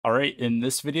Alright, in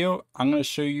this video, I'm going to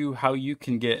show you how you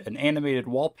can get an animated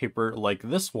wallpaper like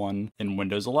this one in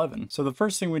Windows 11. So the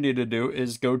first thing we need to do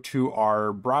is go to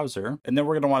our browser, and then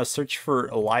we're going to want to search for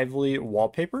Lively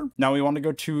Wallpaper. Now we want to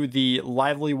go to the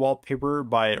Lively Wallpaper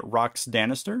by Rox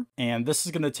Danister, and this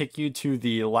is going to take you to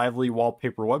the Lively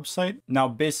Wallpaper website. Now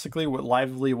basically what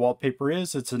Lively Wallpaper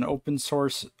is, it's an open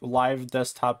source live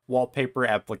desktop wallpaper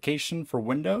application for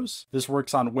Windows. This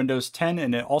works on Windows 10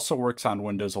 and it also works on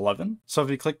Windows 11. So if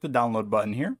you click the download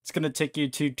button here, it's going to take you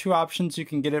to two options. You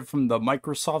can get it from the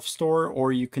Microsoft Store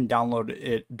or you can download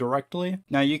it directly.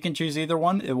 Now you can choose either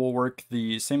one. It will work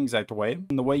the same exact way.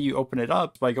 And the way you open it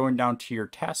up is by going down to your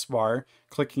taskbar,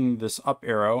 clicking this up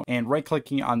arrow and right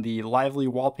clicking on the Lively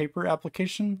Wallpaper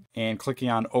application and clicking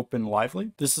on Open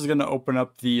Lively. This is going to open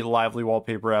up the Lively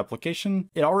Wallpaper application.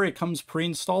 It already comes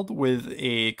pre-installed with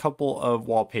a couple of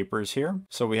wallpapers here.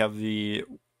 So we have the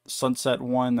sunset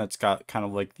one that's got kind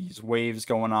of like these waves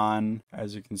going on,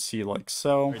 as you can see, like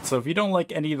so. So if you don't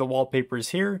like any of the wallpapers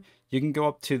here, you can go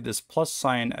up to this plus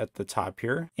sign at the top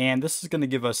here, and this is going to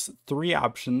give us three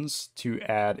options to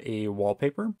add a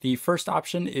wallpaper. The first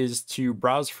option is to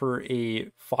browse for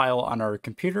a file on our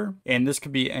computer, and this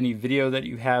could be any video that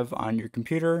you have on your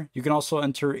computer. You can also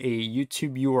enter a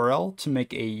YouTube URL to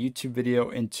make a YouTube video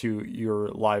into your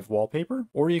live wallpaper,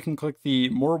 or you can click the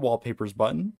More Wallpapers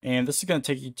button, and this is going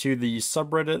to take you to the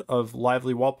subreddit of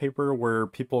Lively Wallpaper where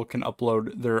people can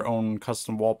upload their own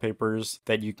custom wallpapers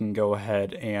that you can go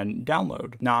ahead and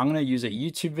download. Now I'm going to use a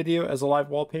YouTube video as a live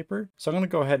wallpaper, so I'm going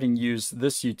to go ahead and use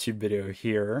this YouTube video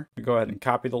here. Go ahead and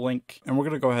copy the link, and we're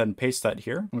going to go ahead and paste that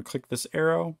here. I'm going to click this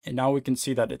arrow, and now we can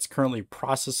see that it's currently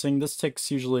processing. This takes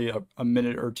usually a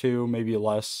minute or two, maybe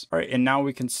less. All right, and now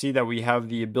we can see that we have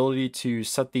the ability to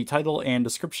set the title and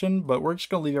description, but we're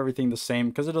just going to leave everything the same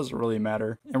because it doesn't really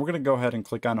matter. And we're going to go ahead and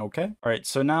click on OK. All right,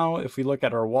 so now if we look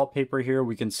at our wallpaper here,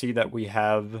 we can see that we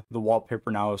have the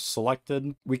wallpaper now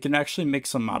selected. We can actually make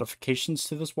some modifications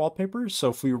to this wallpaper. So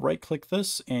if we right click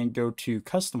this and go to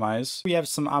customize, we have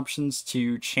some options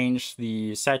to change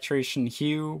the saturation,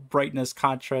 hue, brightness,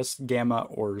 contrast, gamma,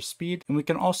 or speed. And we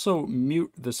can also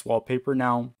mute this wallpaper.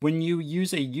 Now, when you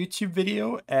use a YouTube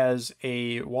video as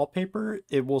a wallpaper,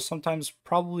 it will sometimes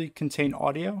probably contain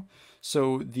audio.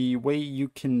 So the way you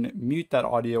can mute that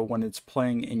audio when it's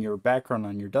playing in your background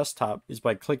on your desktop is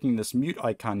by clicking this mute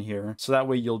icon here. So that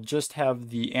way you'll just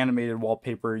have the animated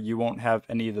wallpaper. You won't have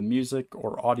any of the music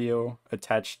or audio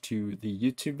attached to the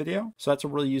YouTube video. So that's a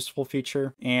really useful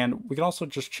feature. And we can also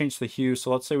just change the hue. So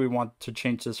let's say we want to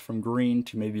change this from green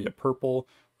to maybe a purple.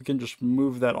 We can just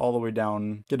move that all the way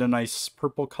down, get a nice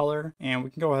purple color, and we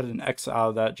can go ahead and X out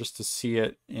of that just to see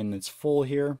it in its full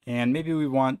here. And maybe we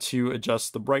want to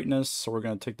adjust the brightness, so we're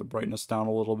going to take the brightness down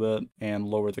a little bit and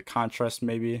lower the contrast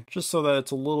maybe, just so that it's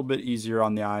a little bit easier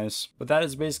on the eyes. But that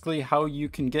is basically how you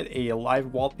can get a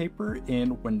live wallpaper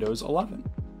in Windows 11.